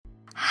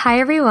Hi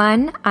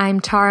everyone, I'm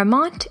Tara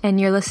Mont, and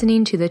you're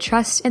listening to the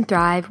Trust and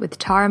Thrive with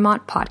Tara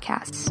Mont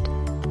podcast.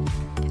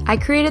 I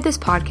created this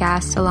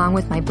podcast along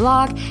with my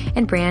blog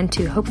and brand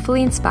to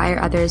hopefully inspire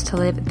others to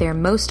live their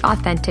most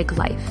authentic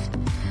life.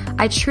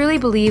 I truly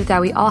believe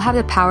that we all have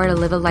the power to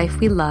live a life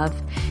we love,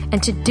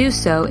 and to do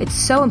so, it's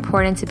so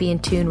important to be in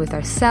tune with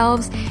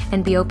ourselves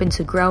and be open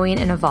to growing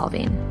and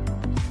evolving.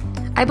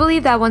 I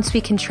believe that once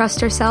we can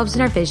trust ourselves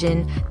and our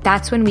vision,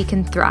 that's when we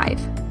can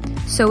thrive.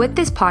 So with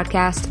this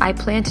podcast, I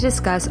plan to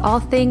discuss all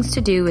things to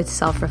do with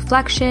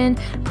self-reflection,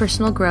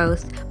 personal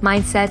growth,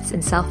 mindsets,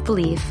 and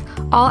self-belief,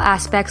 all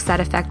aspects that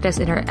affect us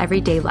in our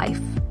everyday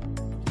life.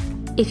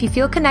 If you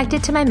feel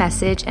connected to my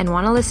message and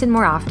want to listen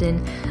more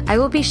often, I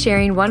will be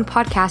sharing one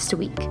podcast a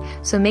week,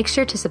 so make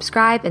sure to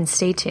subscribe and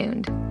stay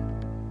tuned.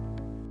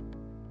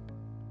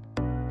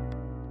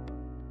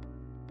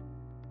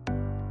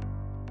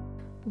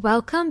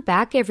 Welcome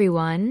back,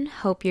 everyone.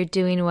 Hope you're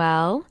doing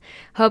well.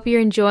 Hope you're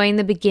enjoying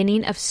the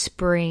beginning of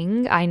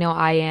spring. I know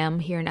I am.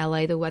 Here in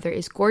LA, the weather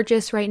is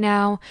gorgeous right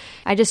now.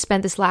 I just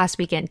spent this last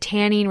weekend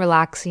tanning,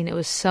 relaxing. It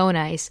was so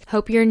nice.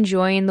 Hope you're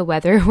enjoying the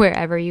weather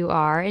wherever you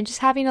are and just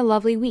having a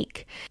lovely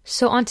week.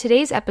 So on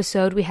today's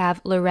episode, we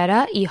have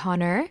Loretta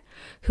Ehauner,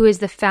 who is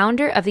the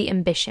founder of the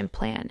Ambition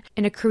Plan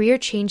and a career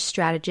change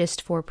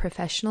strategist for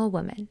professional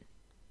women.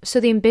 So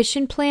the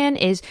Ambition Plan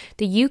is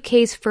the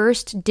UK's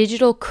first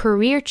digital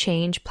career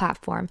change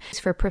platform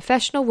for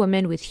professional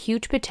women with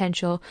huge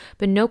potential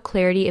but no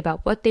clarity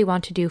about what they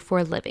want to do for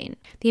a living.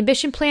 The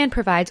Ambition Plan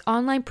provides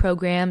online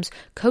programs,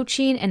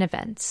 coaching, and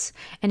events.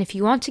 And if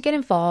you want to get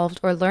involved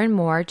or learn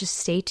more, just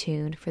stay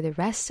tuned for the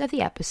rest of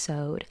the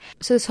episode.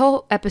 So this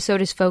whole episode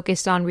is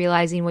focused on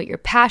realizing what you're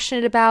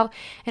passionate about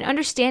and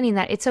understanding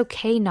that it's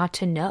okay not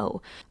to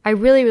know. I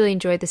really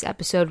enjoyed this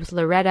episode with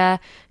Loretta.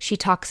 She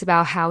talks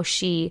about how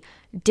she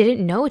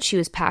didn't know what she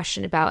was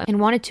passionate about and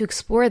wanted to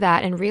explore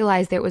that and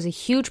realize there was a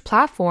huge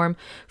platform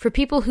for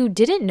people who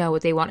didn't know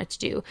what they wanted to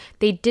do.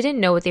 They didn't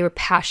know what they were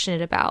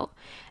passionate about.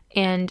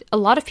 And a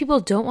lot of people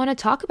don't want to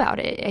talk about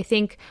it. I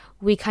think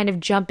we kind of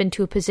jump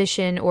into a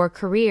position or a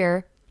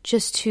career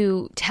just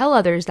to tell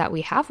others that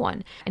we have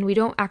one. And we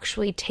don't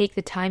actually take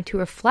the time to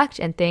reflect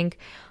and think,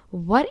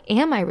 what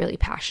am I really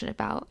passionate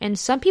about? And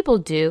some people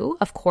do,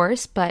 of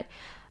course, but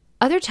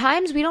other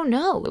times we don't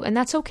know, and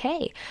that's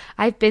okay.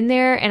 I've been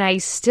there and I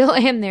still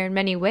am there in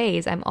many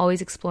ways. I'm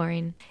always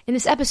exploring. In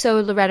this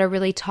episode, Loretta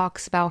really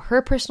talks about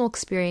her personal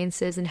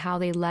experiences and how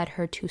they led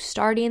her to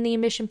starting the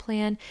Ambition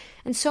Plan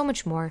and so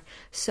much more.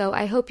 So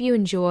I hope you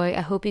enjoy.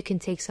 I hope you can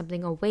take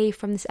something away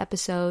from this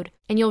episode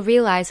and you'll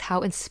realize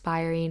how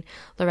inspiring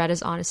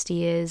Loretta's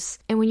honesty is.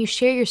 And when you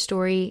share your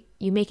story,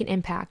 you make an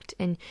impact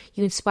and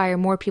you inspire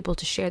more people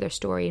to share their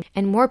story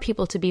and more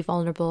people to be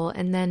vulnerable.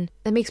 And then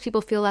that makes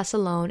people feel less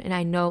alone. And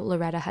I know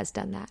Loretta has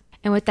done that.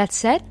 And with that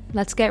said,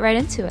 let's get right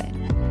into it.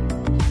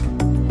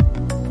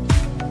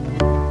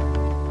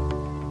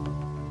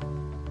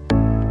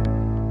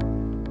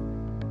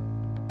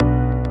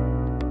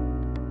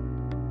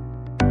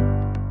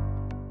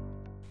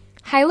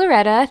 Hi,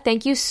 Loretta.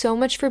 Thank you so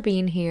much for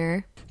being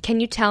here. Can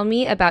you tell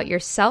me about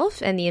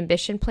yourself and the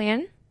Ambition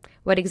Plan?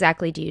 What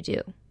exactly do you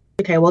do?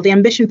 Okay, well, the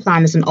Ambition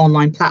Plan is an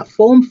online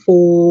platform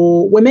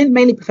for women,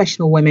 mainly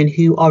professional women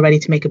who are ready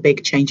to make a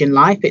big change in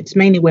life. It's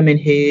mainly women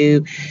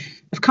who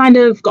have kind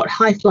of got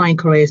high-flying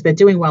careers. They're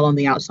doing well on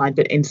the outside,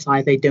 but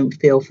inside they don't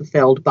feel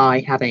fulfilled by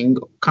having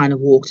kind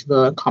of walked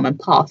the common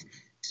path.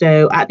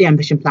 So at the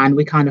Ambition Plan,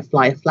 we kind of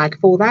fly a flag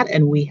for that,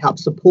 and we help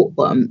support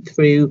them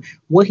through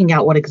working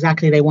out what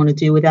exactly they want to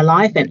do with their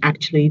life and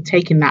actually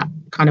taking that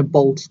kind of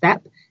bold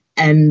step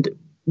and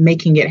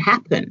making it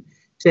happen.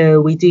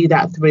 So we do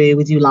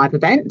live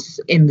events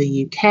in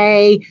the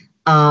UK.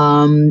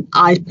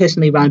 I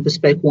personally run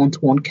bespoke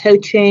one-to-one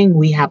coaching.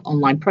 We have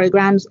online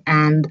programs,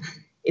 and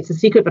it's a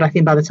secret, but I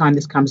think by the time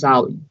this comes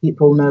out,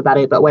 people know about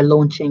it. But we're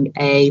launching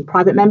a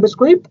private members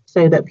group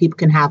so that people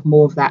can have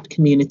more of that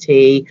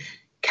community,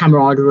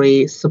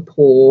 camaraderie,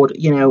 support,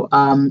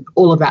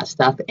 all of that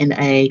stuff in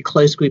a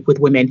closed group with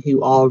women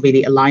who are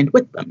really aligned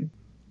with them.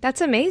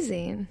 That's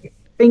amazing.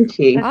 Thank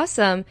you.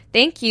 Awesome.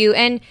 Thank you.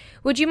 And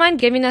would you mind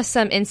giving us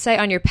some insight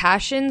on your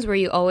passions? Were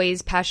you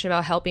always passionate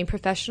about helping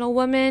professional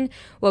women?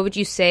 What would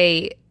you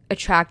say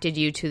attracted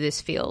you to this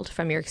field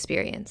from your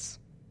experience?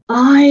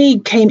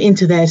 I came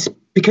into this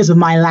because of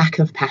my lack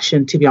of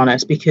passion, to be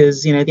honest,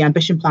 because, the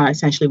Ambition Plan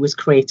essentially was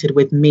created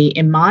with me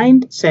in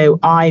mind. So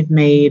I've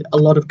made a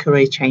lot of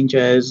career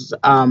changes.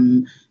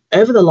 Over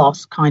the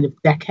last kind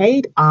of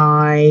decade,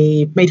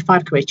 I made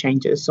 5 career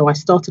changes. So I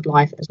started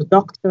life as a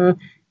doctor.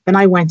 Then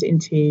I went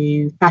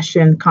into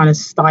fashion, kind of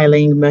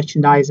styling,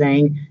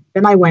 merchandising.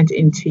 Then I went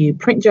into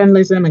print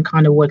journalism and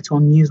kind of worked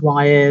on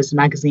newswires,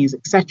 magazines,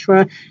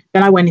 etc.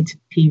 Then I went into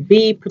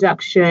TV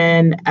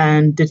production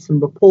and did some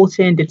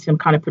reporting, did some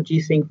kind of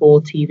producing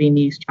for TV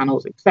news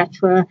channels,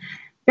 etc.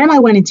 Then I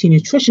went into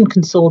nutrition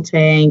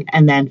consulting.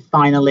 And then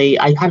finally,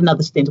 I had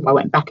another stint where I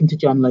went back into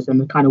journalism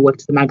and kind of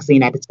worked as a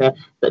magazine editor.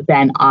 But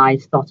then I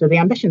started the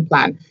Ambition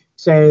Plan.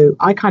 So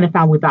I kind of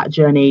found with that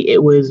journey,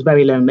 it was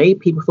very lonely.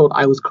 People thought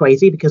I was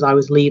crazy because I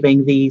was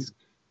leaving these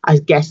I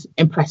guess,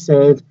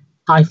 impressive,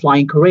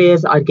 high-flying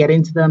careers. I'd get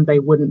into them. They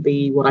wouldn't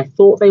be what I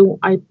thought they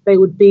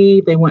would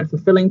be. They weren't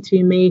fulfilling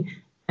to me.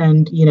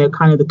 And,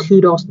 kind of the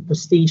kudos, the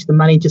prestige, the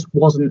money just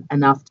wasn't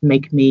enough to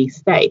make me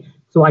stay.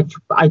 So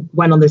I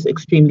went on this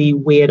extremely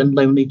weird and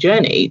lonely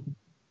journey.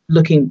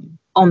 Looking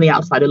on the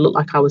outside, it looked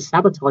like I was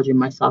sabotaging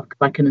myself because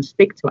I couldn't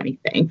stick to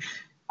anything.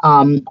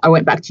 I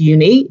went back to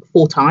uni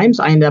 4 times.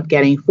 I ended up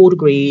getting 4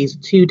 degrees,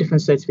 2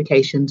 different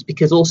certifications,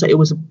 because also it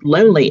was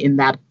lonely in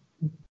that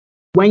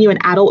when you're an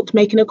adult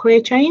making a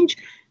career change,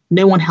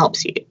 no one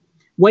helps you.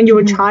 When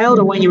you're a child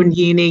or when you're in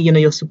uni,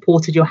 you're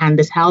supported, your hand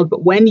is held. But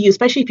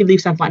especially if you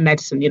leave something like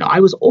medicine, I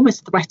was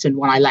almost threatened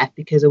when I left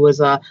because it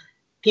was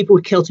people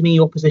would kill to me in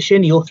your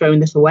position. You're throwing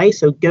this away.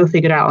 So go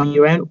figure it out on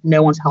your own.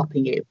 No one's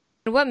helping you.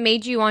 What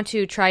made you want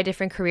to try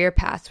different career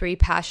paths? Were you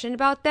passionate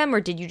about them,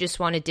 or did you just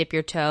want to dip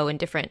your toe in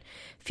different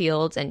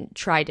fields and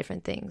try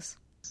different things?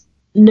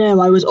 No,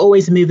 I was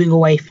always moving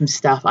away from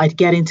stuff. I'd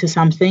get into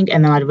something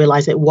and then I'd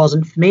realize it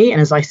wasn't for me. And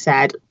as I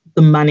said,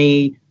 the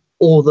money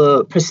or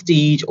the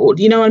prestige, or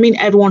you know what I mean?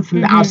 Everyone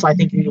from the outside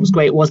thinking it was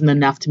great wasn't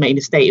enough to make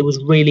me stay. It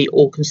was really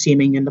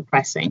all-consuming and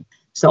depressing.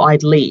 So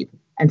I'd leave.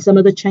 And some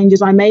of the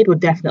changes I made were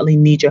definitely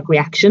knee-jerk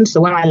reactions.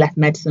 So when I left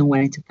medicine and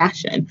went into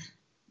fashion,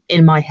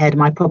 in my head,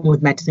 my problem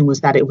with medicine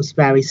was that it was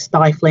very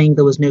stifling.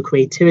 There was no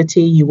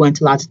creativity. You weren't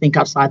allowed to think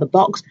outside the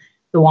box.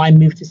 So I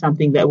moved to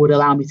something that would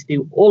allow me to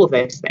do all of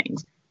those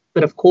things.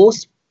 But of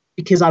course,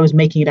 because I was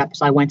making it up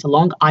as I went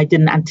along, I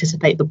didn't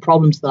anticipate the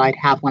problems that I'd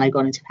have when I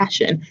got into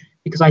fashion,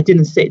 because I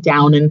didn't sit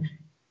down and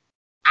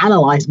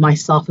analyze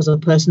myself as a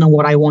person and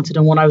what I wanted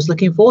and what I was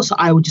looking for. So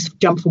I would just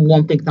jump from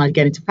one thing, then I'd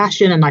get into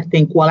fashion and I'd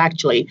think, well,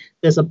 actually,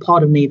 there's a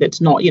part of me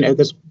that's not,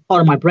 there's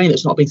part of my brain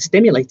that's not being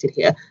stimulated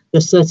here.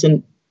 There's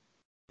certain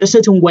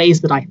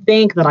ways that I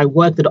think, that I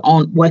work, that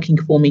aren't working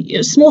for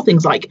me. Small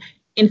things like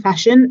in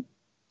fashion,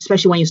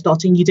 especially when you're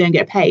starting, you don't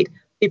get paid.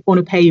 People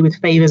want to pay you with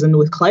favors and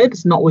with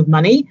clothes, not with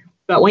money.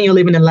 But when you're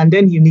living in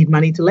London, you need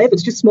money to live.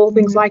 It's just small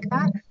things like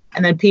that.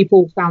 And then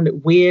people found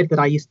it weird that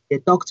I used to be a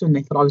doctor and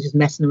they thought I was just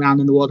messing around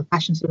in the world of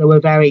fashion. So they were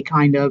very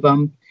kind of,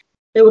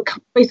 they were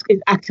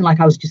basically acting like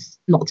I was just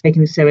not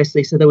taking it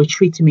seriously. So they were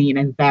treating me in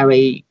a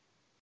very,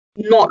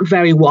 not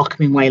very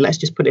welcoming way. Let's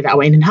just put it that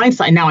way. And in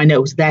hindsight, now I know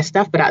it was their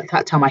stuff. But at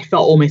that time, I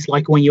felt almost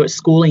like when you're at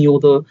school and you're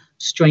the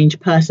strange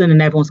person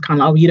and everyone's kind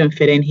of like, oh, you don't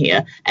fit in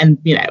here. And,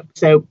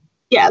 so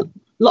yeah,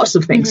 lots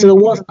of things.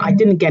 So I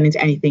didn't get into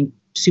anything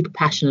super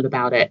passionate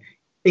about it.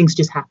 Things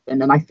just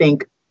happened. And I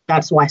think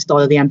that's why I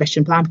started the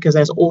Ambition Plan, because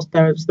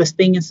there's this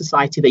thing in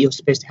society that you're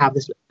supposed to have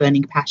this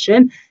burning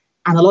passion,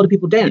 and a lot of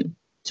people don't.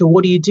 So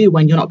what do you do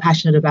when you're not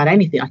passionate about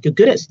anything? Like, you're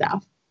good at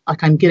stuff.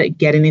 Like, I'm good at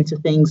getting into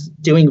things,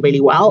 doing really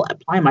well,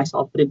 applying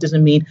myself, but it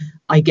doesn't mean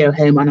I go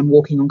home and I'm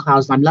walking on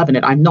clouds and I'm loving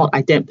it. I'm not.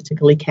 I don't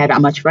particularly care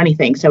that much for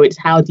anything. So it's,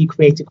 how do you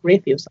create a career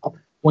for yourself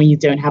when you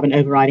don't have an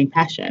overriding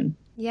passion?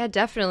 Yeah,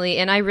 definitely.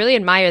 And I really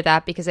admire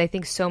that, because I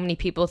think so many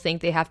people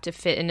think they have to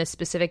fit in a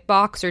specific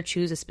box or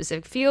choose a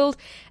specific field.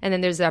 And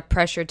then there's that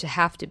pressure to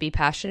have to be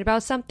passionate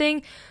about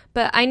something.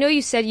 But I know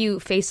you said you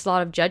faced a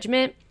lot of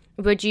judgment.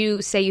 Would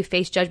you say you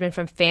faced judgment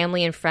from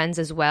family and friends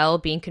as well,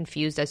 being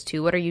confused as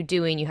to what are you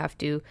doing? You have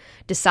to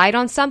decide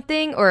on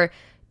something? Or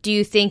do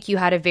you think you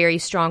had a very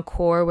strong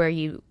core where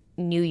you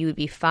knew you would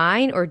be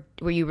fine? Or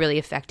were you really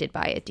affected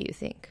by it, do you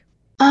think?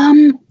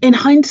 In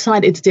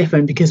hindsight, it's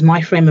different, because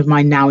my frame of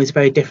mind now is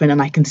very different,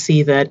 and I can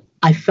see that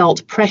I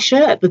felt pressure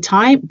at the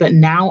time, but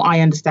now I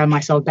understand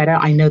myself better.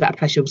 I know that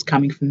pressure was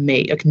coming from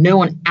me. Like, no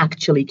one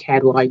actually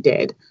cared what I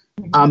did.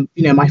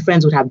 My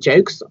friends would have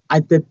jokes.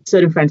 The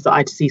certain friends that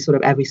I'd see sort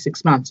of every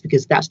 6 months,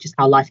 because that's just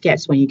how life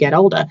gets when you get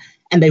older.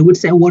 And they would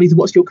say,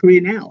 what's your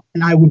career now?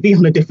 And I would be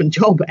on a different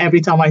job. But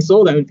every time I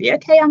saw them, it would be,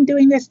 okay, I'm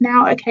doing this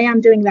now. Okay,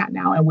 I'm doing that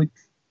now. And would,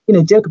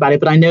 joke about it.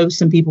 But I know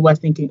some people were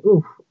thinking,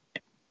 oh,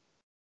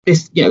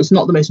 this, it's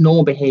not the most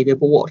normal behavior,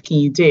 but what can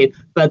you do?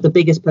 But the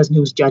biggest person who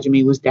was judging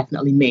me was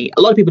definitely me.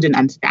 A lot of people didn't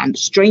understand.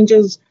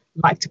 Strangers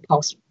like to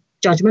pass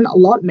judgment a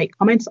lot, make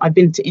comments. I've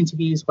been to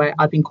interviews where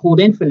I've been called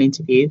in for an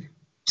interview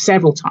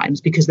several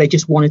times because they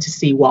just wanted to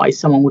see why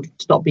someone would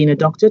stop being a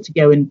doctor to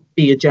go and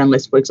be a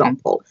journalist, for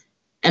example.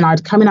 And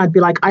I'd come in, I'd be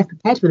like, I've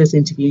prepared for this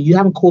interview. You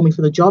haven't called me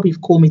for the job. You've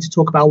called me to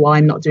talk about why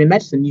I'm not doing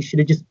medicine. You should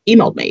have just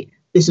emailed me.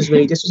 This is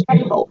really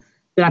disrespectful.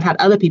 Then I've had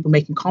other people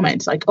making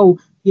comments like, oh,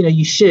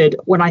 you should.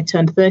 When I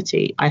turned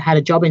 30, I had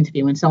a job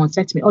interview and someone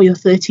said to me, oh, you're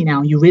 30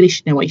 now. You really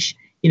should know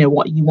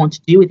what you want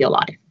to do with your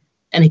life.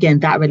 And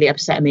again, that really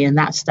upset me and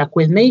that stuck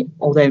with me.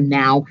 Although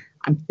now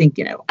I'm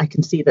thinking, I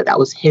can see that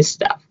was his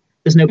stuff.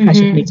 There's no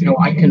pressure for me to know.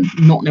 I can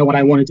not know what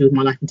I want to do with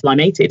my life until I'm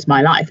 80. It's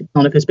my life. It's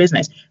none of his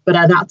business. But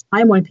at that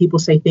time, when people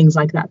say things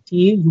like that to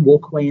you, you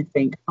walk away and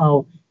think,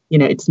 oh,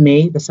 it's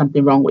me. There's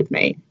something wrong with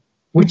me.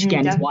 Which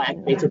again is why I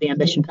created the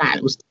Ambition Plan.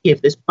 It was to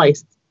give this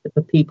place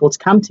for people to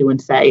come to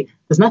and say,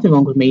 there's nothing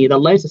wrong with me.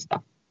 There's loads of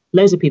stuff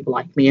loads of people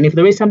like me. And if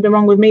there is something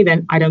wrong with me,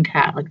 then I don't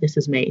care. Like, this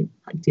is me.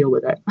 I deal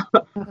with it.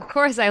 Of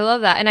course, I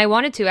love that. And I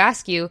wanted to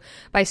ask you,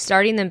 by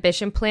starting the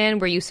Ambition Plan,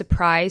 were you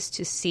surprised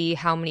to see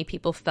how many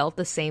people felt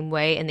the same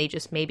way and they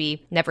just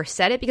maybe never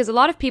said it? Because a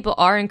lot of people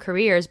are in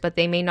careers, but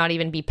they may not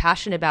even be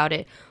passionate about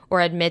it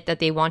or admit that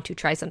they want to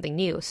try something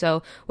new.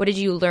 So what did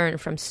you learn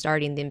from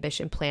starting the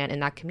Ambition Plan in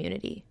that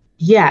community?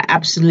 Yeah,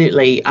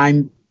 absolutely.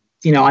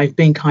 I've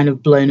been kind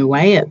of blown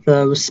away at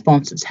the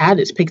response it's had.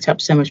 It's picked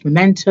up so much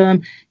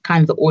momentum.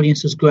 Kind of the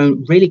audience has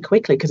grown really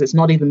quickly because it's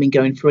not even been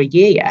going for a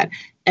year yet.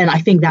 And I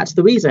think that's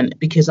the reason,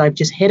 because I've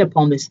just hit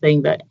upon this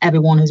thing that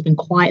everyone has been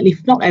quietly,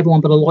 not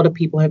everyone, but a lot of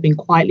people have been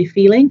quietly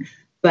feeling.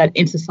 But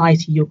in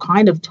society, you're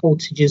kind of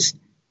told to just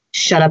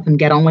shut up and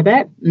get on with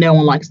it. No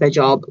one likes their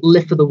job.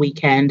 Live for the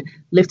weekend.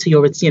 Live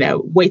till wait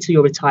till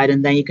you're retired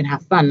and then you can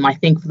have fun. And I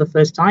think for the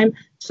first time,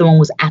 someone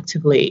was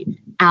actively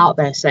out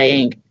there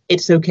saying,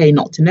 it's okay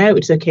not to know.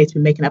 It's okay to be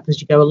making up as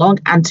you go along,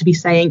 and to be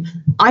saying,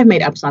 I've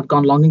made up as I've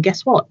gone along, and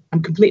guess what?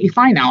 I'm completely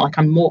fine now. Like,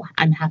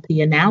 I'm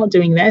happier now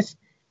doing this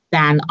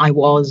than I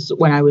was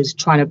when I was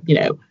trying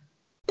to,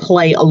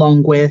 play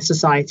along with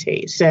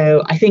society.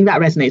 So I think that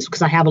resonates,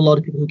 because I have a lot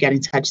of people who get in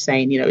touch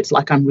saying, it's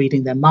like I'm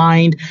reading their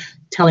mind,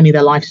 telling me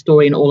their life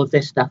story and all of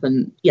this stuff.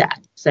 And I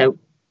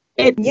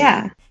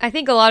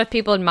think a lot of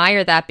people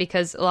admire that,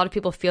 because a lot of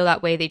people feel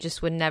that way. They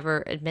just would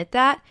never admit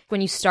that.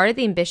 When you started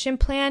the Ambition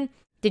Plan,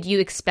 did you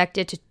expect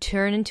it to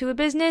turn into a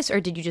business, or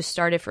did you just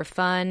start it for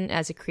fun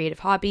as a creative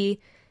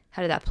hobby?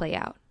 How did that play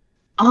out?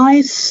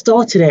 I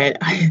started it,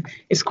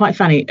 it's quite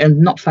funny, and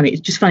not funny, it's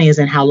just funny as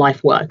in how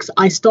life works.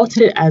 I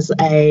started it as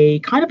a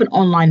kind of an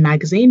online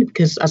magazine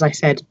because, as I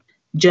said,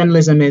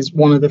 journalism is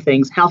one of the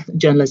things, health and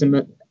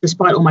journalism,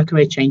 despite all my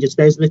career changes,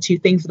 those are the two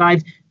things that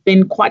I've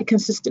been quite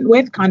consistent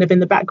with, kind of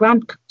in the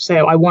background.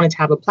 So I wanted to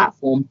have a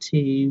platform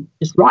to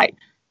just write.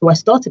 So I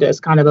started it as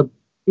kind of a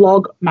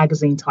blog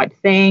magazine type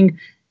thing.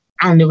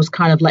 And it was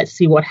kind of, let's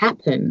see what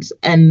happens.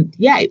 And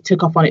yeah, it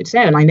took off on its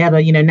own. I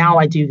never, now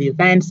I do the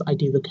events, I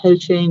do the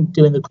coaching,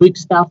 doing the group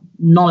stuff.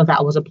 None of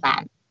that was a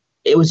plan.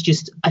 It was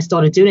just, I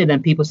started doing it.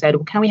 And people said,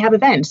 well, can we have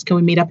events? Can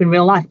we meet up in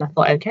real life? And I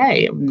thought,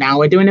 okay, now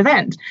we're doing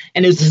events.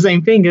 And it was the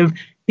same thing of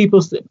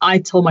people, I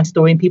told my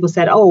story and people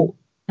said, oh,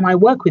 can I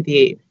work with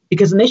you?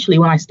 Because initially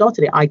when I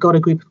started it, I got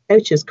a group of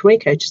coaches, career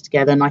coaches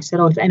together. And I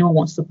said, oh, if anyone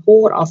wants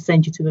support, I'll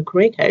send you to the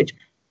career coach.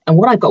 And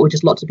what I got were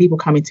just lots of people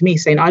coming to me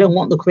saying, I don't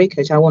want the career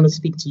coach. I want to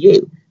speak to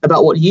you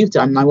about what you've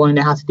done. And I want to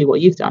know how to do what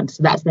you've done.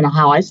 So that's then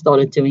how I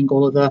started doing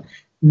all of the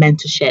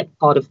mentorship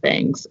part of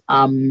things.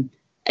 And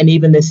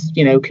even this,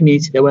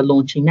 community that we're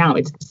launching now,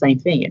 it's the same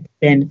thing. It's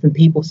been from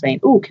people saying,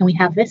 oh, can we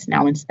have this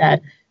now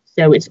instead?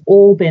 So it's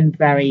all been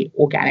very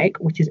organic,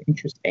 which is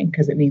interesting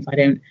because it means I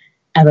don't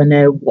ever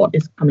know what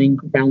is coming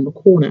around the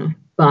corner.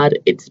 But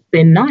it's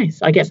been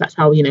nice. I guess that's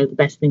how, the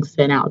best things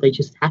turn out. They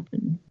just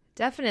happen.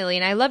 Definitely.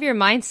 And I love your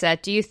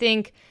mindset. Do you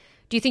think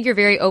you're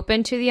very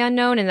open to the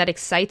unknown and that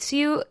excites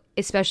you,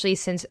 especially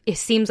since it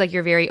seems like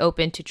you're very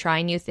open to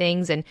trying new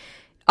things and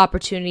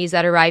opportunities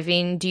that are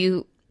arriving?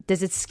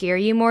 Does it scare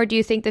you more, do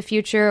you think, the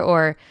future,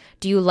 or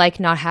do you like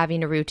not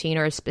having a routine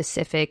or a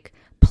specific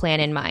plan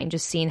in mind,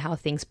 just seeing how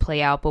things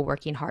play out, but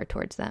working hard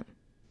towards them?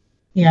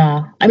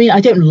 Yeah. I mean, I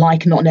don't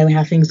like not knowing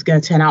how things are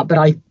going to turn out, but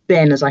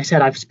as I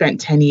said, I've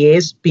spent 10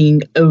 years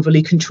being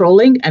overly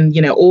controlling, and,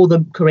 all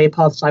the career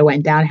paths I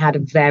went down had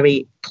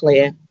very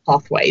clear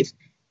pathways.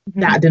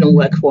 That didn't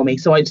work for me.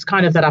 So it's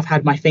kind of that I've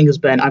had my fingers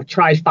burnt. I've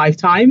tried 5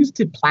 times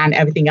to plan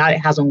everything out. It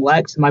hasn't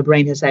worked. So my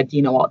brain has said,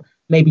 you know what,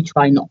 maybe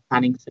try not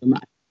planning so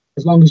much.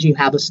 As long as you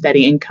have a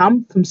steady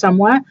income from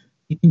somewhere,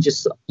 you can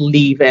just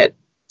leave it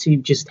to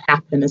just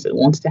happen as it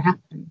wants to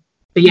happen.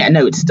 But yeah,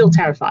 no, it's still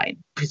terrifying,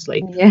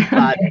 obviously. Yeah.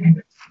 But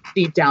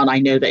deep down, I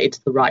know that it's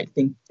the right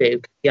thing to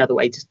do. The other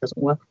way just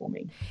doesn't work for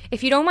me.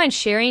 If you don't mind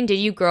sharing, did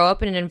you grow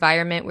up in an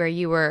environment where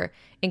you were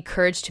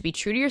encouraged to be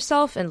true to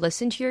yourself and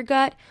listen to your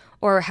gut?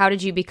 Or how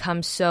did you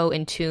become so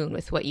in tune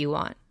with what you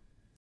want?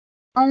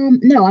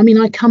 No, I mean,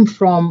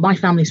 my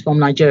family's from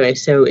Nigeria,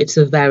 so it's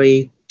a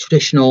very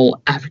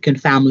traditional African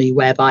family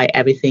whereby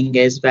everything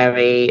is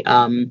very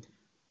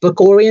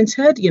book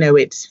oriented.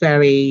 It's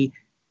very,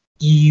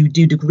 you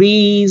do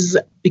degrees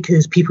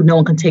because no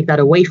one can take that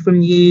away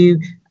from you.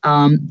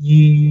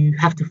 You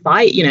have to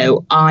fight.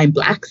 I'm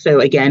Black, so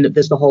again,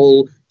 there's the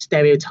whole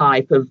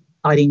stereotype of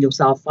fighting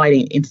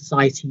in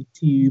society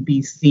to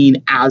be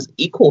seen as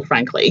equal,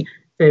 frankly.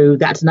 So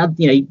that's another,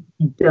 you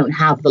don't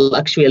have the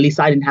luxury, at least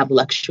I didn't have the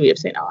luxury of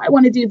saying, oh, I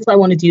want to do this, I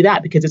want to do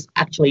that, because it's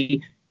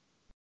actually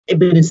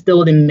been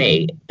instilled in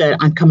me that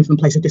I'm coming from a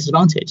place of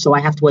disadvantage. So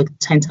I have to work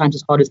 10 times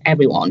as hard as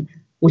everyone,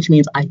 which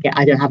means I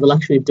don't have the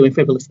luxury of doing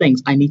frivolous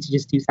things. I need to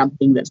just do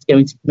something that's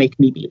going to make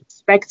me be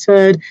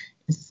respected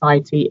in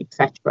society,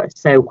 etc.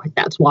 So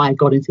that's why I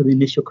got into the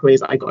initial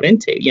careers I got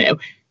into.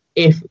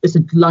 If it's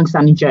a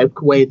long-standing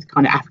joke with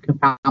kind of African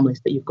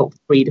families that you've got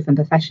 3 different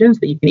professions,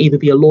 that you can either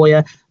be a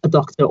lawyer, a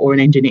doctor, or an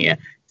engineer.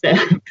 So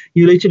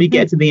you literally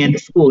get to the end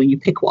of school and you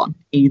pick one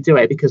and you do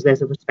it because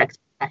there's a respect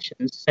of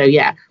professions. So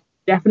yeah,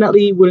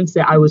 definitely wouldn't say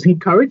I was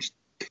encouraged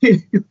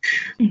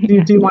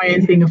do my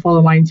own thing and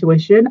follow my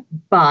intuition.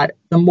 But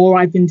the more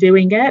I've been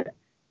doing it,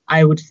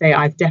 I would say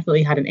I've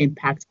definitely had an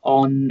impact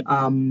on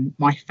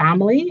my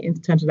family in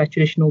terms of their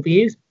traditional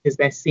views, because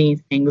they're seeing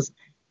things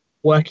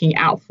working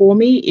out for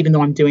me, even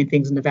though I'm doing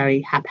things in a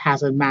very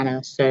haphazard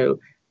manner. So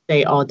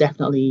they are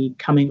definitely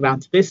coming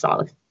around to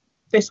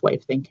this way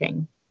of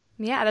thinking.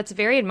 Yeah, that's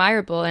very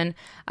admirable, and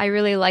I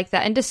really like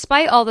that. And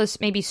despite all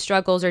those maybe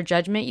struggles or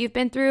judgment you've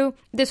been through,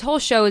 this whole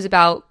show is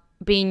about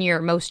being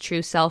your most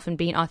true self and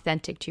being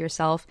authentic to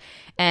yourself.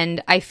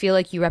 And I feel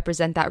like you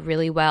represent that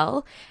really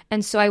well.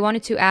 And so I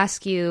wanted to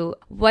ask you,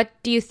 what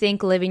do you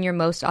think living your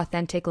most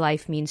authentic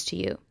life means to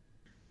you?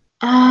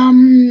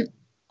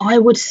 I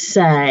would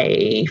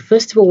say,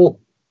 first of all,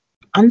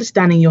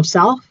 understanding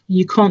yourself.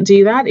 You can't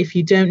do that if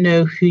you don't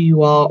know who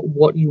you are,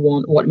 what you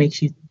want, what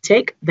makes you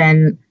tick.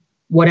 Then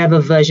whatever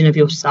version of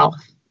yourself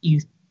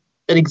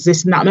that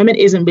exists in that moment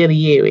isn't really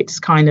you. It's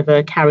kind of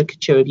a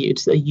caricature of you.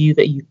 It's a you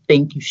that you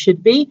think you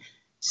should be.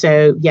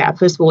 So yeah,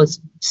 first of all, it's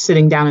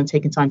sitting down and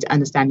taking time to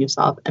understand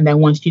yourself. And then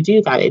once you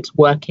do that, it's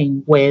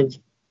working with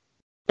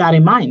that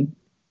in mind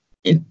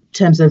in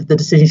terms of the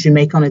decisions you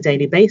make on a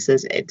daily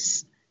basis.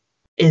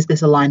 Is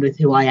this aligned with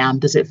who I am?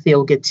 Does it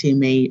feel good to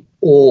me?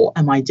 Or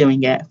am I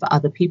doing it for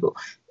other people?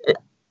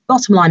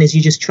 Bottom line is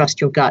you just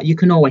trust your gut. You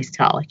can always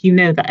tell. Like, you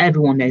know that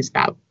everyone knows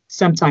that.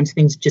 Sometimes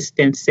things just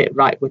don't sit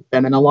right with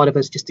them. And a lot of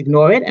us just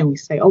ignore it and we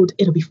say, oh,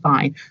 it'll be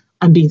fine.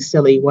 I'm being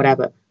silly,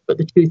 whatever. But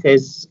the truth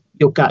is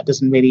your gut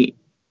doesn't really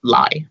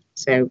lie.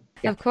 So,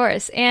 yeah. Of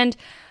course. And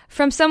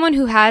from someone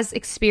who has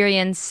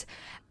experience,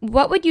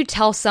 what would you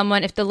tell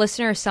someone if the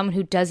listener is someone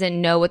who doesn't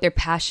know what they're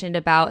passionate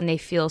about and they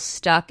feel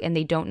stuck and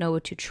they don't know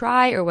what to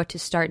try or what to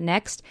start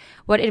next?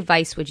 What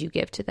advice would you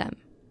give to them?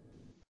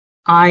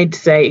 I'd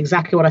say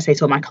exactly what I say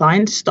to all my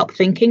clients. Stop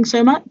thinking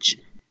so much.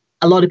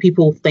 A lot of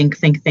people think.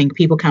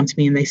 People come to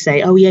me and they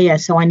say, oh, yeah,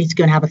 so I need to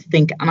go and have a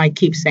think. And I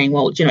keep saying,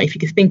 well, if you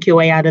could think your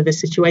way out of this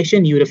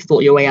situation, you would have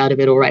thought your way out of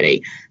it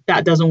already.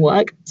 That doesn't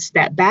work.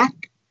 Step back.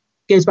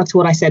 Goes back to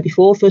what I said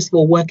before. First of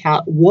all, work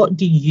out not what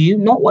do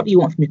you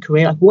want from your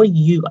career, like what do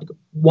you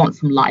want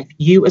from life?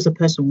 You as a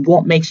person,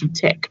 what makes you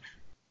tick?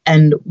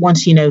 And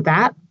once you know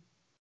that,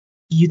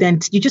 you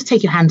just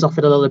take your hands off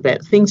it a little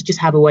bit. Things just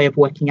have a way of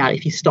working out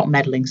if you stop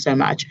meddling so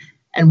much.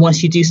 And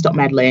once you do stop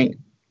meddling,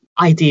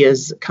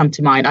 ideas come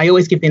to mind. I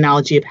always give the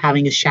analogy of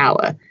having a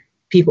shower.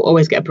 People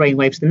always get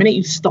brainwaves. The minute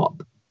you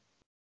stop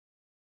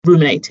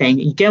ruminating,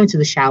 you go into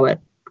the shower,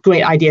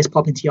 great ideas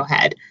pop into your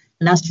head.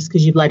 And that's just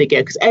because you've let it go.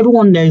 Because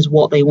everyone knows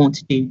what they want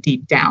to do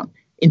deep down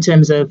in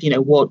terms of,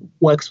 what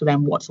works for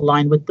them, what's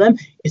aligned with them.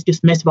 It's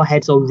just most of our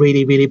heads are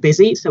really, really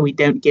busy. So we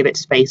don't give it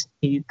space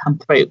to come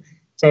through.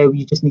 So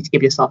you just need to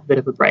give yourself a bit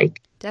of a break.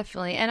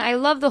 Definitely. And I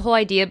love the whole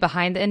idea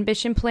behind the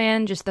Ambition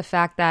Plan, just the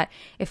fact that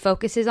it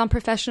focuses on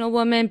professional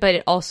women, but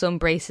it also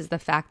embraces the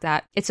fact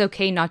that it's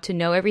okay not to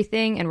know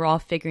everything and we're all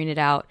figuring it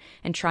out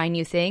and trying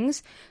new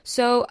things.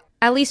 So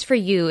at least for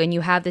you, and you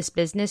have this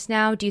business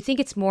now, do you think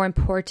it's more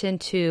important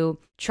to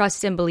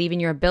trust and believe in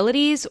your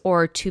abilities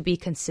or to be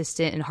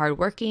consistent and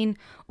hardworking,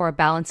 or a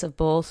balance of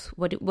both?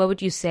 What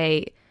would you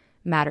say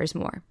matters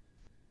more?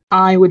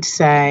 I would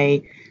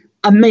say,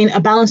 a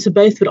balance of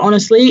both, but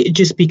honestly,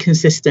 just be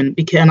consistent.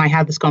 And I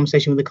had this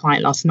conversation with a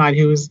client last night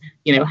who was,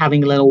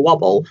 having a little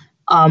wobble.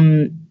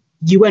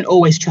 You won't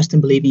always trust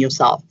and believe in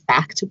yourself,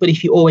 fact. But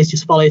if you always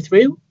just follow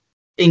through,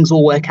 things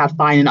will work out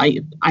fine.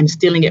 And I'm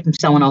stealing it from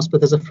someone else,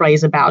 but there's a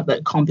phrase about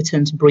that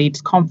competence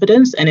breeds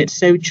confidence. And it's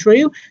so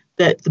true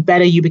that the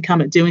better you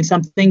become at doing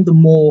something, the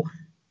more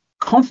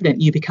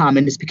confident you become.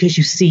 And it's because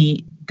you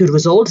see good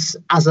results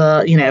as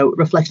a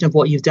reflection of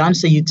what you've done,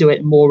 so you do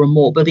it more and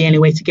more. But the only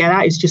way to get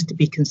that is just to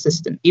be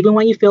consistent. Even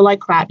when you feel like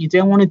crap, you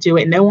don't want to do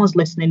it, no one's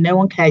listening, no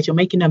one cares, you're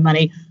making no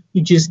money,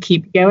 you just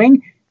keep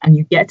going and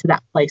you get to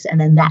that place. And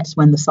then that's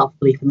when the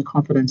self-belief and the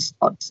confidence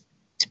starts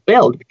to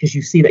build, because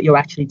you see that you're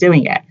actually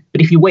doing it.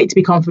 But if you wait to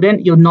be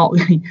confident,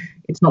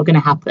 it's not going to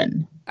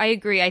happen. I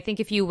agree. I think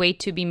if you wait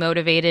to be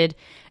motivated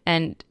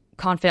and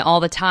confident all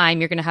the time,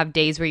 you're going to have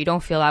days where you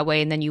don't feel that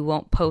way, and then you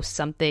won't post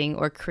something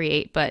or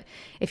create. But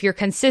if you're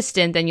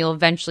consistent, then you'll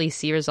eventually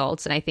see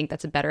results. And I think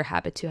that's a better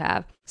habit to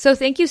have. So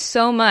thank you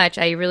so much.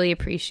 I really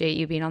appreciate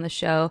you being on the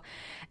show.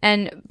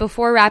 And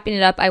before wrapping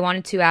it up, I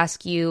wanted to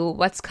ask you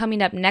what's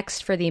coming up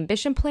next for the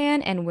Ambition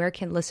Plan and where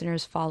can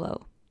listeners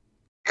follow?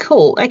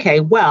 Cool. Okay.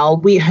 Well,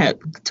 we are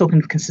talking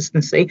of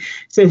consistency.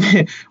 So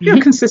we are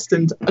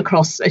consistent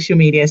across social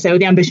media. So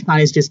the Ambition Plan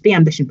is just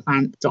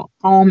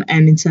theambitionplan.com.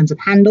 And in terms of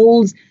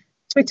handles,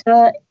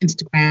 Twitter,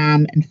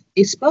 Instagram, and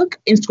Facebook.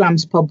 Instagram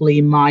is probably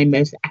my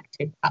most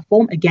active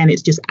platform. Again,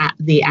 it's just at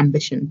the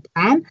Ambition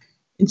Plan.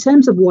 In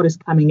terms of what is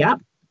coming up,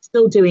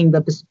 still doing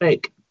the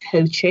bespoke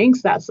coaching.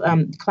 So that's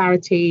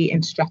clarity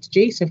and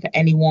strategy. So for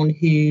anyone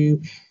who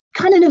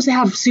kind of knows they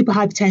have super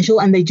high potential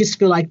and they just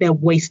feel like they're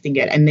wasting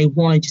it and they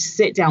want to just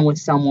sit down with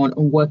someone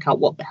and work out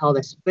what the hell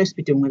they're supposed to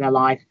be doing with their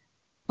life,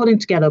 putting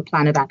together a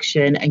plan of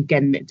action and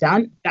getting it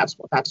done. That's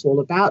what that's all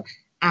about.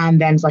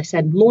 And then, as I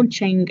said,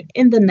 launching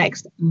in the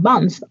next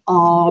month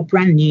our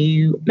brand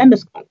new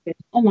members club,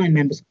 online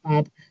members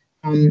club.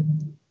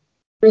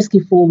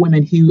 basically for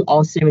women who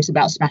are serious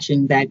about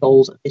smashing their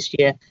goals this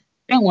year.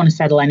 They don't want to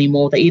settle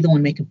anymore. They either want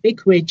to make a big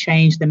career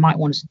change, they might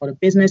want to start a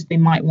business, they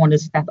might want to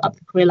step up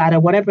the career ladder,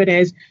 whatever it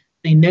is.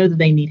 They know that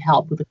they need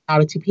help with the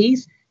clarity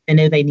piece. They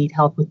know they need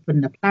help with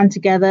putting a plan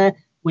together,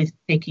 with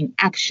taking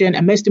action,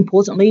 and most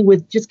importantly,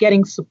 with just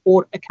getting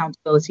support,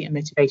 accountability, and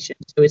motivation.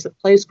 So it's a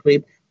closed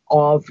group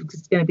of,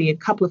 it's going to be a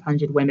couple of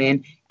hundred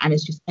women, and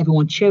it's just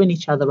everyone cheering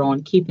each other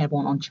on, keeping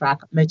everyone on track,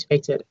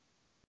 motivated,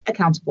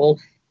 accountable,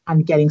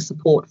 and getting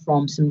support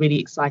from some really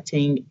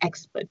exciting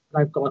experts that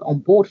I've got on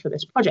board for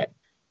this project.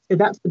 So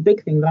that's the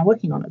big thing that I'm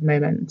working on at the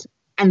moment.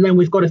 And then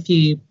we've got a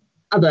few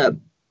other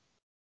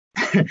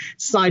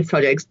side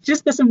projects.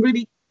 Just there's some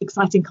really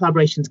exciting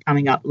collaborations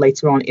coming up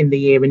later on in the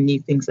year and new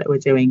things that we're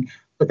doing.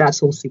 But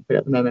that's all secret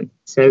at the moment.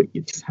 So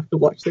you just have to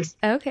watch this.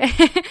 Okay.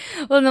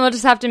 Well, then we'll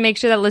just have to make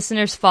sure that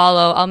listeners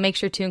follow. I'll make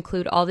sure to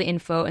include all the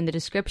info in the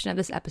description of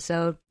this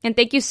episode. And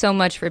thank you so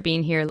much for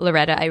being here,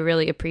 Loretta. I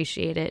really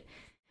appreciate it.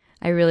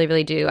 I really,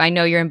 really do. I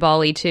know you're in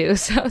Bali too.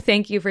 So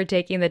thank you for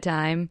taking the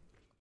time.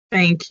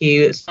 Thank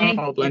you. It's no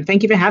problem.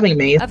 Thank you for having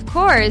me. Of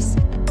course.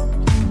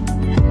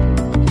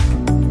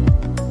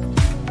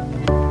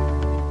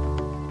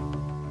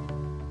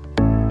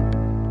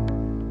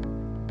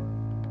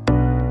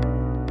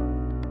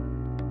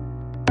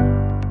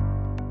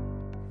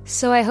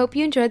 So I hope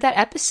you enjoyed that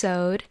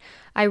episode.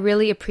 I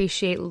really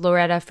appreciate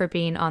Loretta for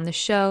being on the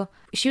show.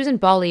 She was in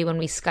Bali when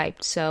we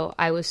Skyped, so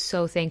I was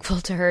so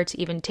thankful to her to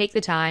even take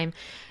the time.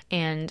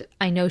 And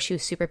I know she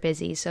was super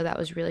busy, so that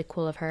was really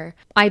cool of her.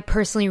 I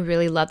personally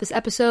really love this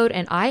episode,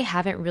 and I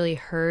haven't really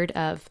heard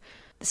of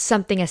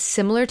something as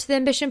similar to the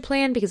Ambition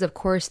Plan because, of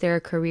course, there are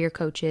career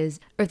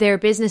coaches or there are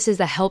businesses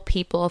that help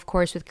people, of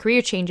course, with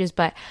career changes,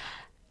 but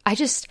I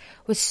just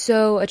was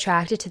so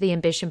attracted to the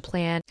Ambition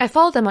Plan. I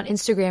followed them on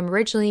Instagram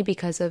originally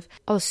because of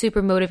all the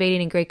super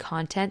motivating and great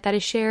content that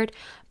is shared.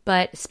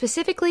 But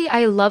specifically,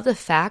 I love the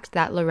fact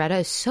that Loretta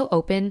is so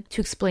open to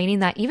explaining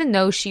that even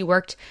though she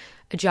worked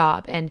a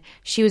job and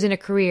she was in a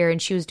career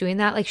and she was doing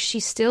that, like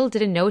she still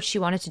didn't know what she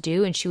wanted to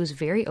do, and she was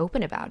very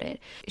open about it.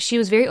 She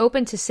was very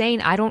open to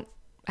saying, I don't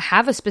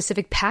have a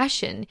specific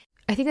passion.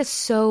 I think that's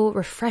so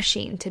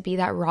refreshing to be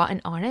that raw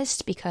and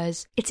honest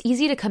because it's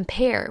easy to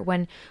compare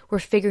when we're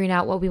figuring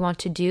out what we want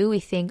to do. We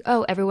think,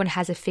 oh, everyone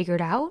has it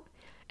figured out.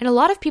 And a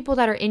lot of people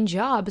that are in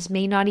jobs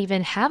may not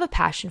even have a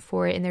passion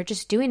for it, and they're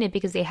just doing it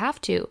because they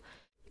have to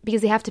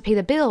pay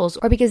the bills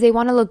or because they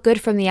want to look good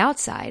from the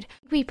outside.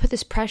 We put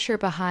this pressure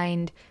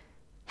behind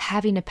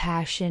having a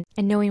passion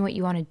and knowing what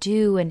you want to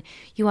do, and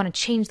you want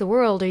to change the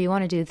world, or you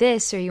want to do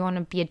this, or you want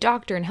to be a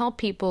doctor and help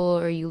people,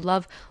 or you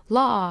love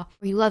law,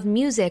 or you love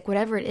music,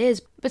 whatever it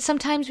is. But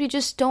sometimes we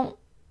just don't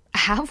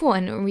have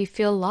one, or we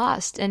feel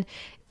lost, and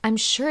I'm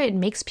sure it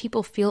makes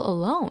people feel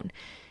alone.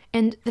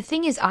 And the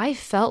thing is, I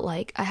felt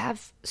like I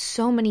have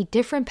so many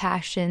different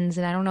passions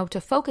and I don't know what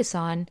to focus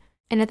on.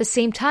 And at the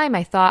same time,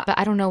 I thought, but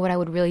I don't know what I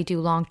would really do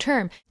long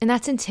term. And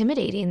that's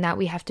intimidating that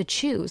we have to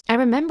choose. I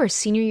remember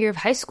senior year of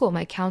high school,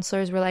 my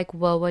counselors were like,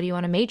 well, what do you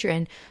want to major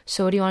in?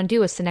 So what do you want to do?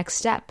 What's the next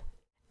step?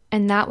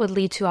 And that would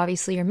lead to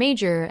obviously your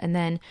major, and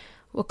then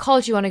what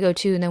college you want to go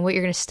to, and then what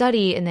you're going to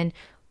study. And then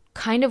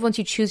kind of once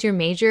you choose your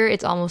major,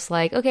 it's almost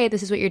like, okay,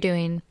 this is what you're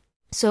doing.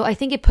 So I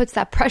think it puts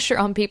that pressure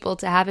on people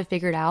to have it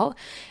figured out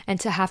and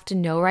to have to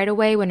know right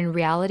away, when in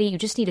reality, you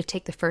just need to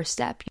take the first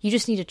step. You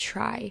just need to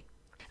try.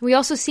 We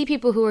also see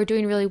people who are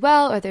doing really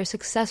well, or they're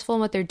successful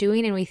in what they're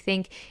doing, and we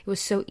think it was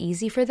so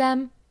easy for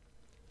them.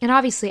 And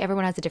obviously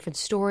everyone has a different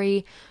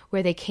story,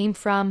 where they came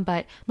from,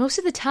 but most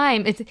of the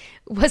time it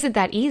wasn't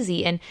that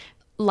easy, and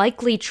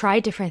likely try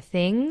different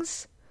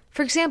things.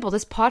 For example,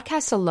 this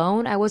podcast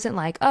alone, I wasn't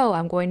like, oh,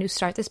 I'm going to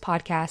start this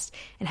podcast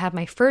and have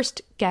my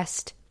first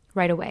guest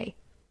right away.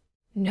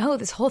 No,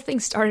 this whole thing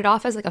started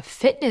off as like a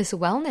fitness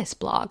wellness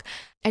blog.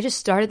 I just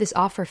started this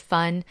off for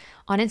fun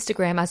on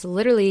Instagram as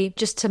literally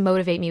just to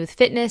motivate me with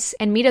fitness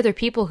and meet other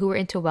people who were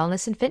into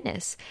wellness and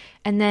fitness.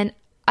 And then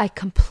I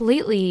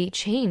completely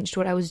changed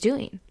what I was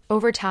doing.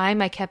 Over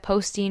time, I kept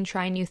posting,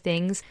 trying new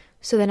things.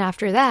 So then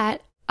after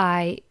that,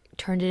 I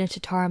turned it into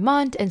Tara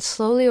Munt, and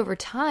slowly over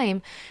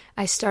time,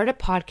 I started a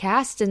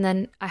podcast, and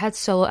then I had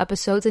solo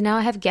episodes, and now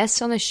I have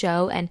guests on the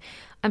show, and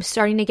I'm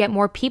starting to get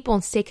more people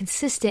and stay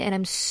consistent, and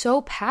I'm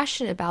so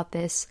passionate about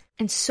this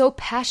and so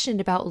passionate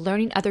about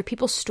learning other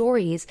people's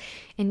stories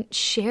and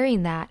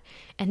sharing that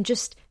and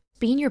just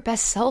being your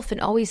best self and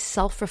always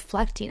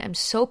self-reflecting. I'm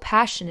so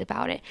passionate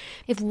about it.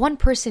 If one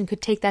person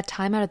could take that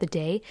time out of the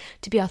day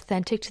to be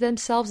authentic to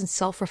themselves and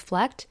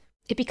self-reflect,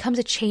 it becomes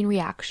a chain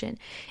reaction.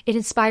 It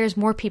inspires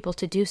more people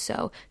to do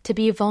so, to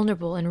be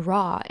vulnerable and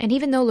raw. And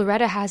even though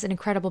Loretta has an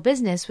incredible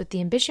business with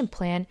the Ambition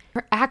Plan,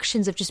 her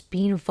actions of just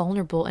being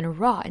vulnerable and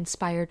raw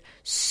inspired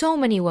so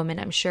many women,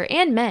 I'm sure,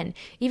 and men.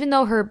 Even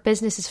though her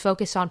business is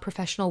focused on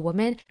professional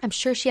women, I'm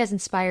sure she has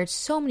inspired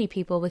so many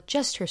people with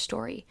just her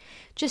story.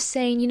 Just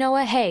saying, you know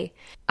what, hey,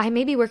 I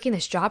may be working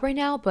this job right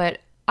now, but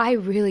I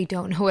really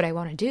don't know what I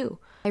want to do.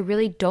 I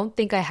really don't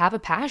think I have a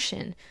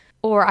passion.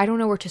 Or I don't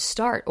know where to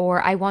start,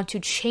 or I want to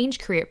change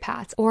career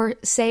paths. Or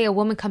say a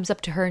woman comes up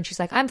to her and she's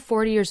like, I'm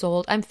 40 years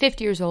old, I'm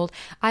 50 years old,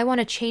 I want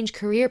to change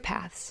career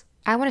paths.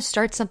 I want to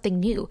start something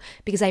new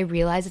because I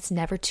realize it's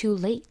never too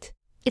late.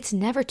 It's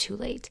never too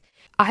late.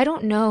 I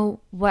don't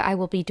know what I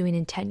will be doing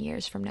in 10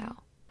 years from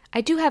now.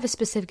 I do have a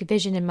specific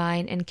vision in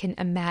mind and can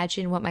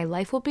imagine what my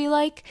life will be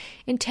like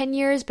in 10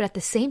 years, but at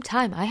the same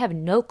time, I have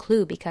no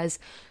clue because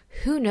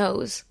who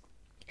knows?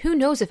 Who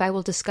knows if I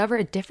will discover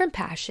a different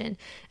passion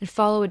and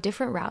follow a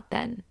different route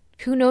then?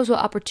 Who knows what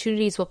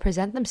opportunities will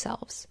present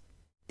themselves?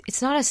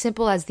 It's not as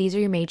simple as these are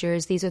your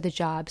majors, these are the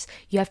jobs.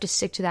 You have to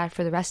stick to that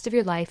for the rest of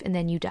your life and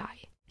then you die.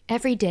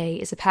 Every day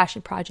is a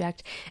passion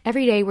project.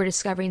 Every day we're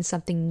discovering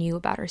something new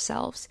about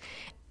ourselves.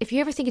 If you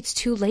ever think it's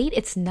too late,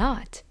 it's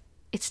not.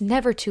 It's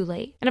never too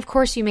late. And of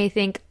course you may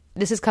think,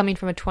 this is coming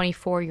from a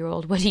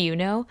 24-year-old, what do you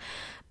know?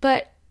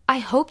 But I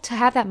hope to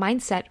have that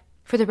mindset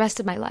for the rest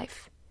of my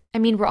life. I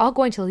mean, we're all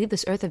going to leave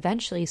this earth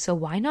eventually, so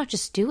why not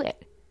just do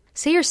it?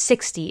 Say you're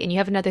 60 and you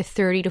have another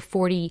 30 to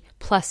 40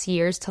 plus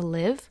years to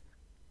live.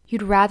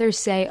 You'd rather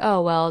say,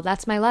 oh, well,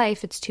 that's my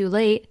life, it's too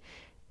late,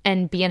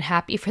 and be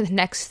unhappy for the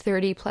next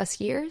 30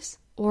 plus years?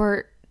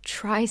 Or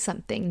try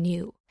something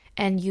new.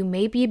 And you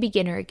may be a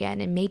beginner again,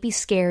 it may be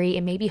scary,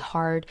 it may be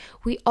hard.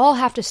 We all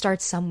have to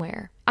start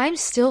somewhere. I'm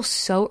still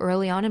so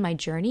early on in my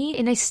journey,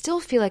 and I still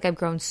feel like I've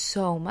grown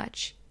so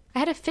much. I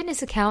had a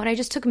fitness account and I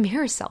just took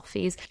mirror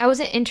selfies. I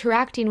wasn't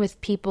interacting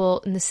with people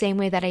in the same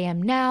way that I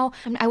am now.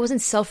 I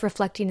wasn't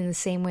self-reflecting in the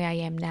same way I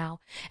am now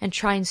and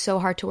trying so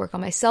hard to work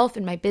on myself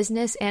and my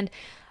business. And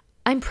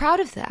I'm proud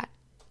of that.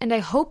 And I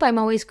hope I'm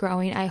always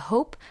growing. I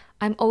hope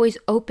I'm always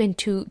open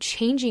to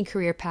changing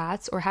career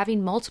paths or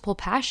having multiple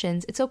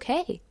passions. It's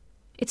okay.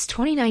 It's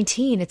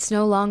 2019. It's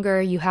no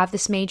longer you have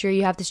this major,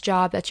 you have this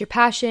job, that's your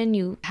passion,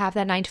 you have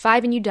that 9 to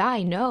 5 and you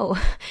die. No,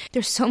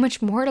 there's so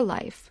much more to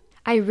life.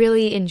 I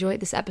really enjoyed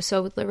this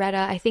episode with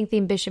Loretta. I think the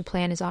Ambition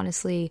Plan is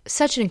honestly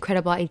such an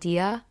incredible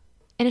idea.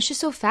 And it's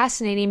just so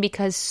fascinating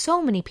because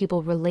so many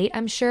people relate,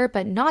 I'm sure,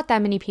 but not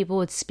that many people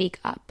would speak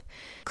up.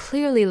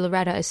 Clearly,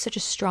 Loretta is such a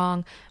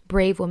strong,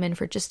 brave woman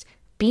for just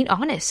being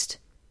honest.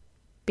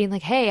 Being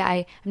like, hey,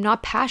 I'm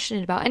not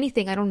passionate about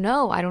anything. I don't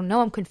know.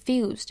 I'm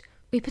confused.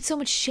 We put so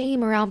much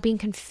shame around being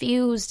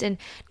confused and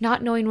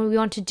not knowing what we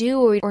want to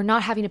do or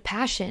not having a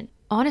passion.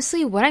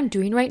 Honestly, what I'm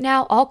doing right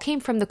now all came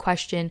from the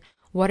question,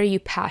 what are you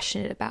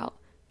passionate about?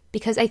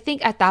 Because I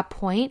think at that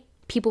point,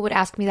 people would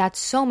ask me that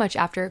so much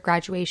after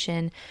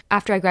graduation,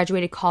 after I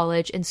graduated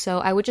college. And so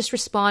I would just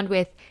respond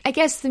with, I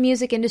guess the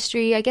music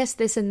industry, I guess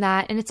this and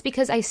that. And it's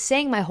because I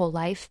sang my whole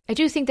life. I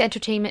do think the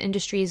entertainment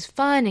industry is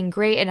fun and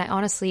great. And I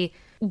honestly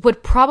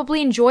would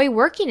probably enjoy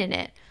working in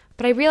it.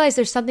 But I realize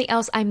there's something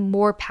else I'm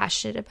more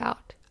passionate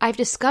about. I've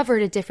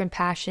discovered a different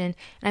passion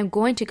and I'm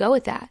going to go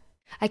with that.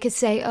 I could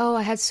say, oh,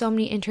 I had so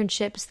many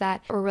internships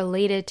that were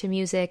related to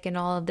music and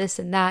all of this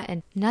and that,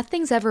 and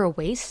nothing's ever a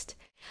waste.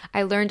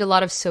 I learned a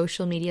lot of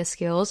social media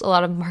skills, a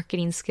lot of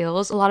marketing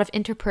skills, a lot of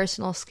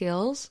interpersonal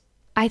skills.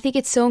 I think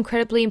it's so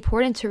incredibly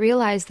important to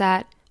realize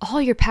that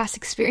all your past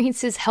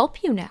experiences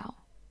help you now.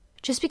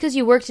 Just because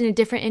you worked in a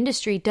different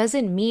industry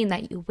doesn't mean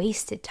that you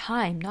wasted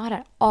time, not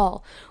at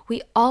all.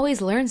 We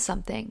always learn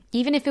something.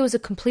 Even if it was a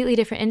completely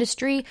different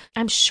industry,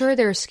 I'm sure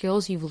there are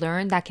skills you've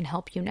learned that can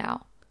help you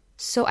now.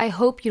 So I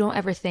hope you don't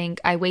ever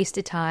think, I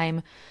wasted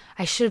time,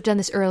 I should have done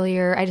this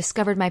earlier, I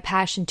discovered my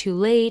passion too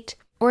late.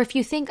 Or if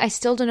you think I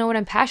still don't know what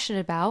I'm passionate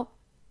about,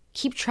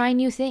 keep trying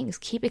new things,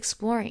 keep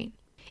exploring.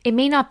 It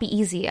may not be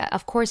easy.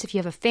 Of course, if you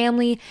have a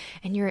family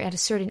and you're at a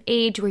certain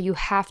age where you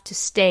have to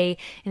stay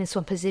in this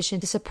one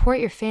position to support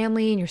your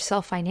family and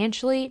yourself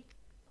financially,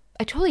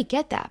 I totally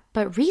get that.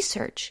 But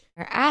research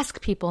or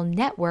ask people,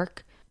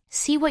 network,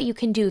 see what you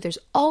can do. There's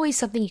always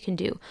something you can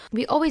do.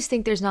 We always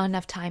think there's not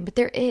enough time, but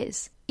there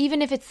is.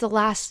 Even if it's the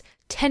last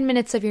 10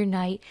 minutes of your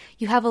night,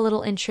 you have a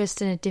little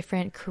interest in a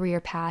different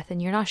career path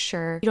and you're not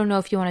sure, you don't know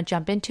if you want to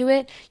jump into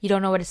it, you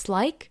don't know what it's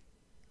like,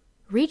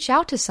 reach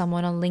out to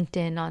someone on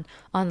LinkedIn,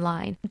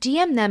 online.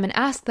 DM them and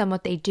ask them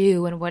what they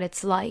do and what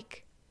it's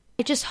like.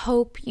 I just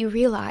hope you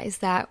realize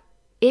that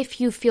if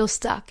you feel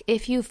stuck,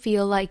 if you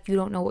feel like you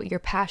don't know what you're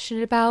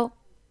passionate about,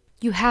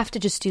 you have to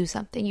just do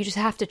something. You just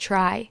have to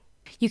try.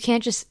 You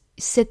can't just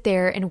sit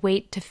there and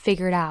wait to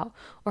figure it out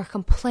or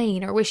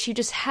complain or wish you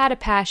just had a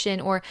passion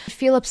or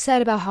feel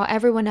upset about how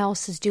everyone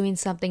else is doing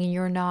something and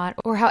you're not,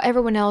 or how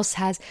everyone else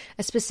has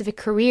a specific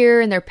career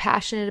and they're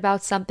passionate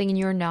about something and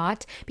you're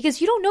not, because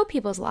you don't know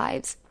people's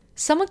lives.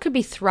 Someone could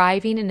be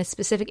thriving in a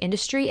specific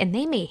industry and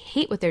they may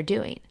hate what they're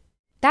doing.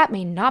 That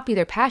may not be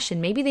their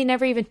passion. Maybe they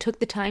never even took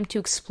the time to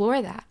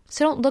explore that.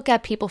 So don't look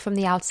at people from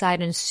the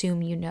outside and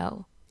assume you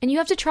know. And you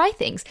have to try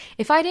things.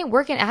 If I didn't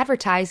work in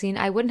advertising,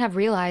 I wouldn't have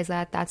realized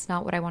that that's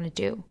not what I want to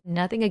do.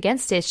 Nothing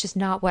against it. It's just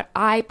not what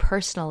I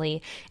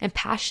personally am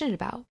passionate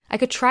about. I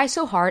could try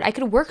so hard. I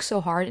could work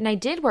so hard. And I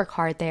did work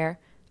hard there.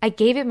 I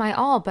gave it my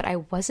all, but I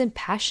wasn't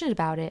passionate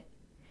about it.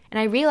 And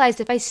I realized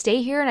if I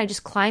stay here and I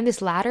just climb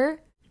this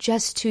ladder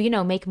just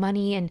to, make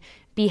money and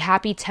be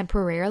happy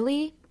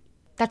temporarily,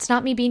 that's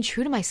not me being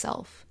true to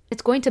myself.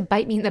 It's going to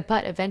bite me in the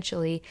butt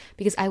eventually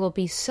because I will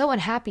be so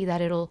unhappy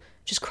that it'll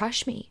just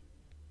crush me.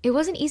 It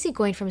wasn't easy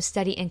going from a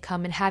steady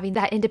income and having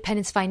that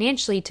independence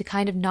financially to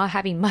kind of not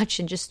having much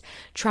and just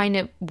trying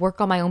to work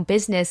on my own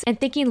business and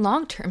thinking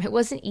long term. It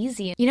wasn't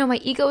easy. You know, my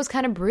ego was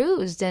kind of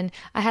bruised and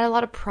I had a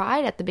lot of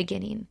pride at the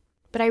beginning.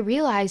 But I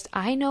realized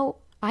I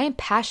am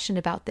passionate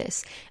about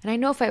this. And I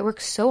know if I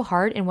work so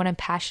hard in what I'm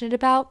passionate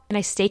about and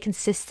I stay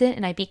consistent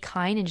and I be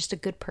kind and just a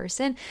good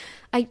person,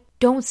 I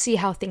don't see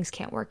how things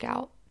can't work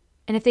out.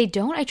 And if they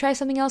don't, I try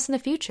something else in the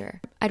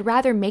future. I'd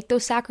rather make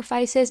those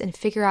sacrifices and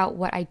figure out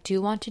what I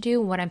do want to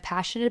do and what I'm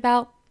passionate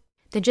about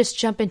than just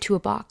jump into a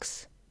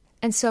box.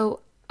 And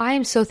so I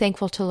am so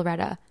thankful to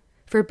Loretta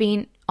for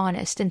being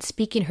honest and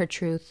speaking her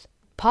truth,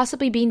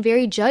 possibly being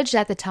very judged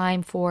at the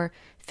time for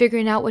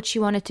figuring out what she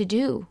wanted to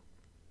do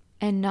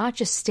and not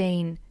just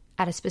staying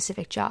at a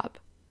specific job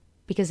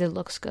because it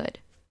looks good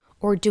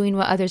or doing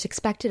what others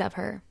expected of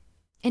her.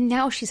 And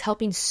now she's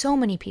helping so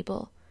many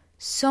people,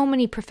 so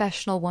many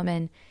professional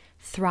women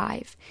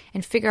thrive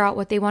and figure out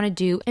what they want to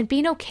do and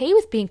being okay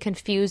with being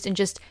confused and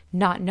just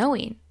not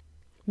knowing.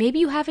 Maybe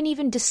you haven't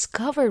even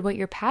discovered what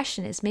your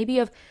passion is. Maybe you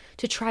have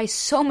to try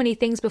so many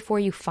things before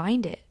you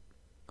find it.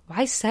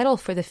 Why settle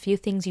for the few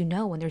things you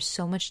know when there's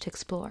so much to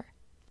explore?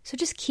 So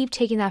just keep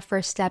taking that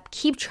first step.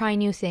 Keep trying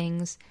new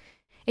things.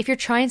 If you're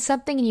trying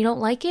something and you don't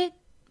like it,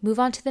 move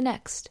on to the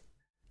next.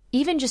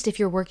 Even just if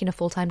you're working a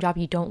full-time job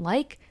you don't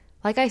like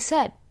I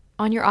said,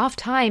 on your off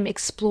time,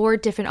 explore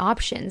different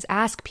options,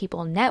 ask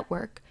people,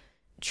 network.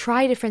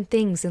 Try different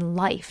things in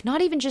life, not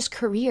even just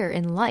career,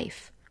 in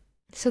life.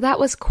 So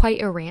that was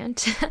quite a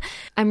rant.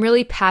 I'm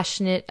really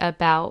passionate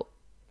about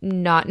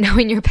not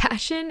knowing your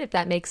passion, if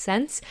that makes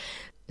sense.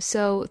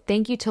 So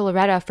thank you to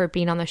Loretta for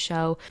being on the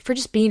show, for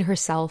just being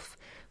herself,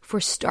 for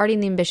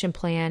starting the Ambition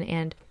Plan,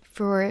 and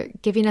for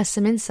giving us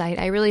some insight.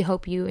 I really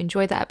hope you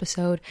enjoyed the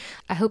episode.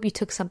 I hope you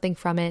took something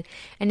from it.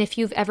 And if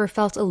you've ever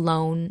felt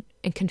alone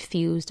and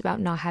confused about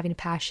not having a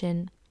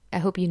passion, I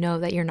hope you know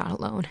that you're not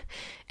alone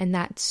and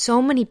that so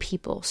many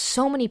people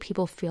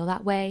feel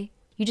that way.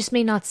 You just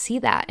may not see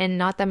that and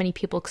not that many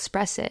people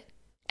express it.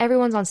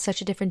 Everyone's on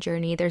such a different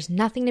journey. There's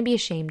nothing to be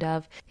ashamed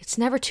of. It's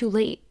never too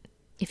late.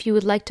 If you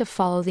would like to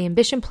follow the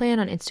Ambition Plan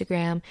on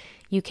Instagram,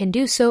 you can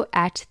do so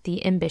at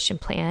the Ambition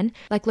Plan.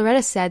 Like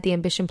Loretta said, the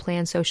Ambition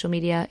Plan social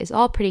media is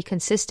all pretty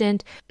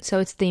consistent. So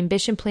it's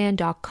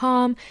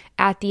theambitionplan.com,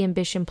 at the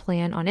Ambition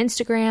Plan on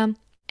Instagram,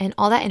 and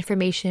all that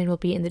information will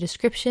be in the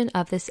description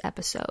of this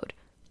episode.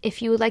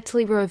 If you would like to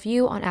leave a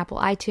review on Apple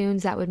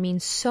iTunes, that would mean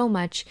so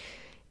much.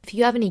 If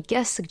you have any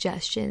guest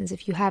suggestions,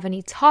 if you have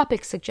any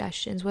topic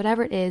suggestions,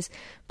 whatever it is,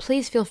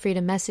 please feel free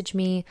to message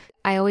me.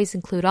 I always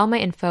include all my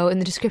info in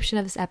the description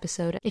of this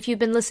episode. If you've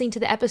been listening to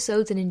the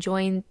episodes and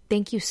enjoying,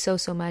 thank you so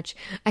much.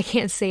 I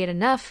can't say it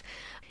enough.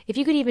 If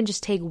you could even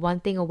just take one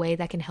thing away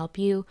that can help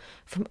you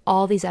from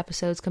all these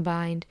episodes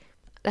combined,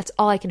 that's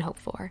all I can hope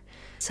for.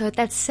 So with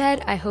that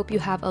said, I hope you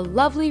have a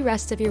lovely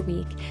rest of your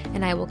week,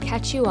 and I will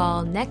catch you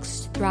all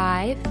next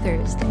Thrive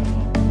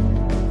Thursday.